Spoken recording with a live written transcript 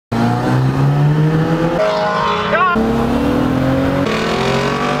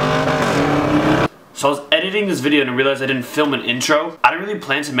So I was editing this video and I realized I didn't film an intro. I didn't really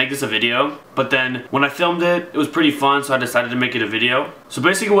plan to make this a video, but then when I filmed it, it was pretty fun, so I decided to make it a video. So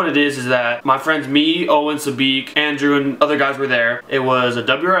basically what it is that my friends, me, Owen, Sabik, Andrew, and other guys were there. It was a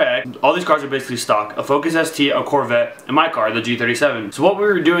WRX. All these cars are basically stock. A Focus ST, a Corvette, and my car, the G37. So what we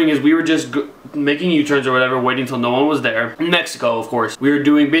were doing is we were just making U-turns or whatever, waiting until no one was there. In Mexico, of course. We were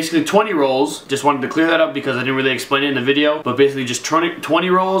doing basically 20 rolls. Just wanted to clear that up because I didn't really explain it in the video. But basically just 20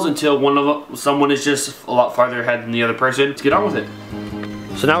 rolls until someone is just a lot farther ahead than the other person. Let's get on with it.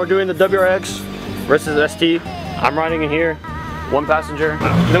 So now we're doing the WRX versus the ST. I'm riding in here, one passenger.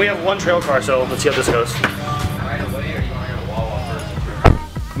 And then we have one trail car, so let's see how this goes.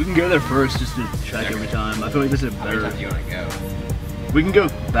 We can go there first just to check every time. I feel like this is a better. We can go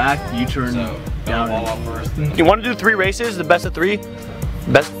back, U-turn, down. First. You want to do 3 races, the best of 3?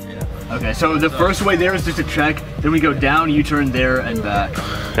 Best. Okay, so the first way there is just to check, then we go down, U-turn there, and back.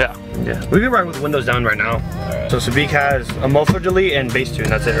 Yeah. We can ride with the windows down right now. Right. So Sabik has a muffler delete and bass tune,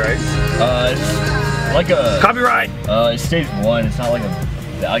 that's it, right? It's like a... Copyright! It's stage 1, it's not like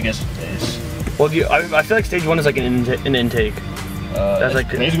a... I guess it is. Well, I feel like stage 1 is like an intake. That's like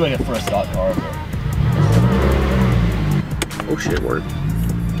basically like for a stock car. But... Oh shit, it worked.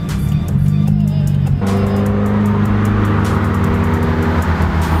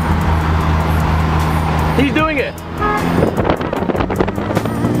 He's doing it!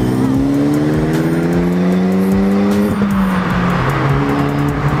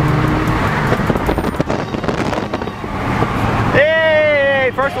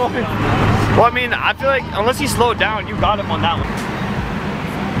 Hey! First one! Well, I mean, I feel like unless he slowed down, you got him on that one.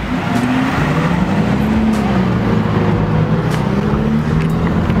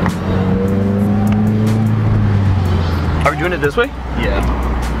 Are we doing it this way? Yeah.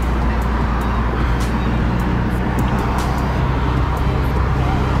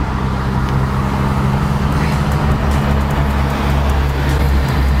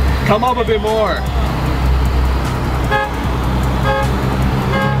 Come up a bit more.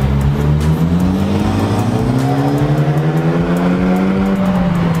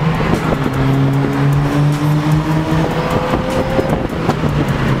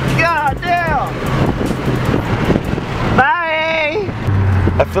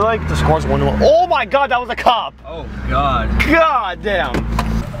 I feel like the score's 1-1. Oh my god, that was a cop! Oh god. God damn.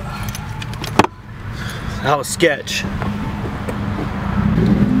 That was sketch.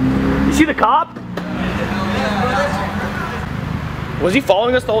 You see the cop? Was he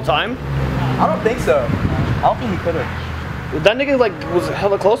following us the whole time? I don't think so. I don't think he could have. That nigga like was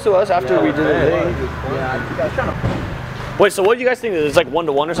hella close to us after we did the thing. Yeah, I was trying to... Wait, so what do you guys think? It's like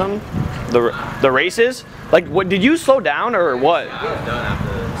 1-1 or something? The races? Like, what did you slow down or what? I was done after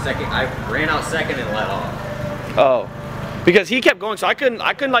the second. I ran out second and let off. Oh, because he kept going, so I couldn't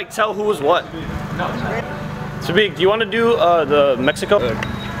like tell who was what. No. Sabik, do you want to do the Mexico?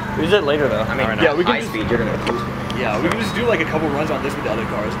 We did it later though. I mean, right yeah, we can high speed. You're gonna cruise me. Yeah, we can just do like a couple runs on this with the other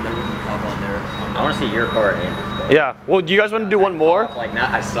cars, and then we can hop on there. I want to see your car and Andrew's. Yeah. Well, do you guys want to do one more? Like now,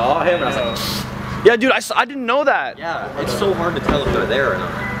 I saw him and I was like. Yeah, dude, I didn't know that. Yeah, it's so hard to tell if they're there or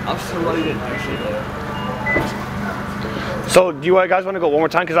not. I'm so glad he didn't actually there. So, do you guys want to go one more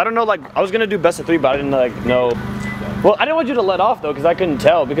time? Because I don't know, like, I was going to do best of 3, but I didn't, like, know. Well, I didn't want you to let off, though, because I couldn't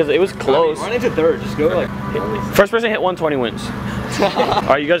tell, because it was close. Run into third, just go, like... First person hit 120 wins.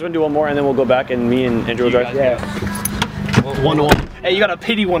 Alright, you guys want to do one more, and then we'll go back, and me and Andrew will drive? Yeah. 1-1. Hey, you got a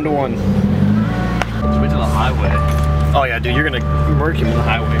pity 1-1. Let's wait to the highway. Oh, yeah, dude, you're going to murk him on the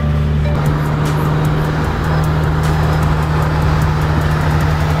highway.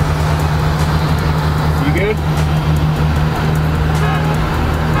 You good?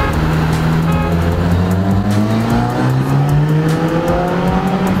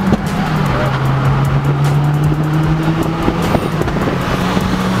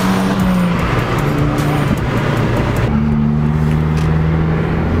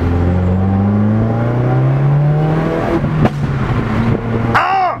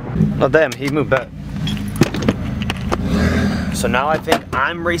 Oh damn, he moved back. So now I think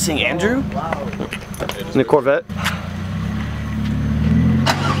I'm racing Andrew in the Corvette.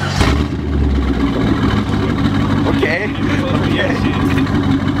 Okay.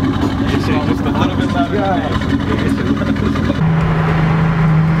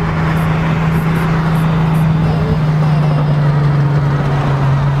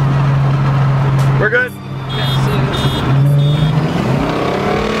 We're good.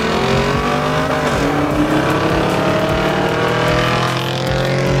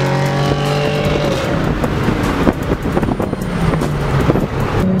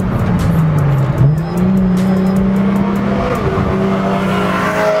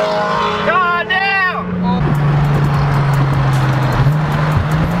 God damn!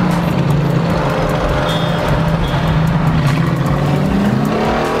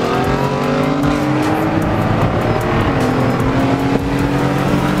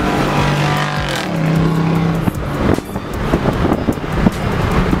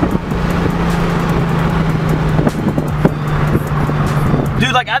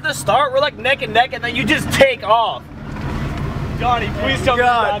 Dude, like at the start, we're like neck and neck, and then you just take off. Johnny, please tell me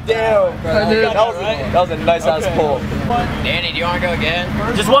God damn. That was a nice ass pull. Danny, do you want to go again?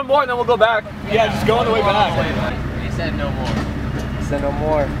 Just one more, and then we'll go back. Yeah, just go on the way back. He said no more. Say no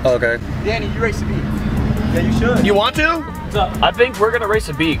more. Okay. Danny, you race the beat. Yeah, you should. You want to? What's up? I think we're gonna race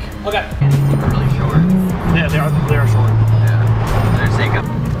a beak. Okay. Really short. Yeah, they are short. Yeah. They're sick of.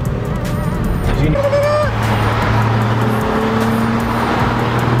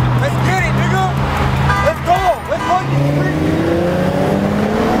 Let's get it, nigga. Let's go. Let's fucking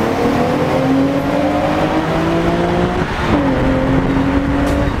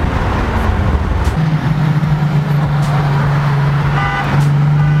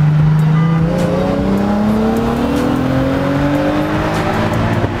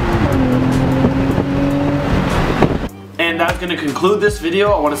And that's going to conclude this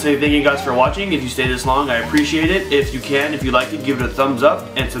video. I want to say thank you guys for watching. If you stayed this long, I appreciate it. If you can, if you liked it, give it a thumbs up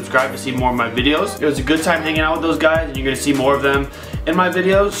and subscribe to see more of my videos. It was a good time hanging out with those guys, and you're going to see more of them in my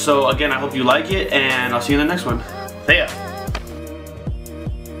videos. So again, I hope you like it, and I'll see you in the next one. See ya.